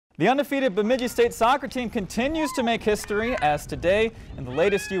The undefeated Bemidji State soccer team continues to make history, as today, in the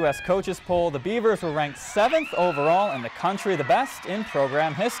latest U.S. coaches poll, the Beavers were ranked 7th overall in the country, the best in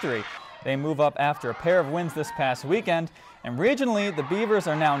program history. They move up after a pair of wins this past weekend, and regionally, the Beavers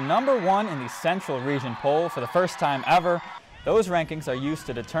are now #1 in the Central Region poll for the first time ever. Those rankings are used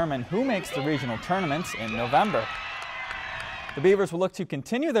to determine who makes the regional tournaments in November. The Beavers will look to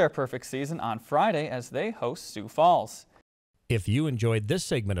continue their perfect season on Friday as they host Sioux Falls. If you enjoyed this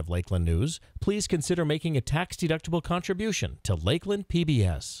segment of Lakeland News, please consider making a tax-deductible contribution to Lakeland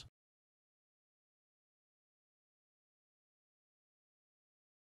PBS.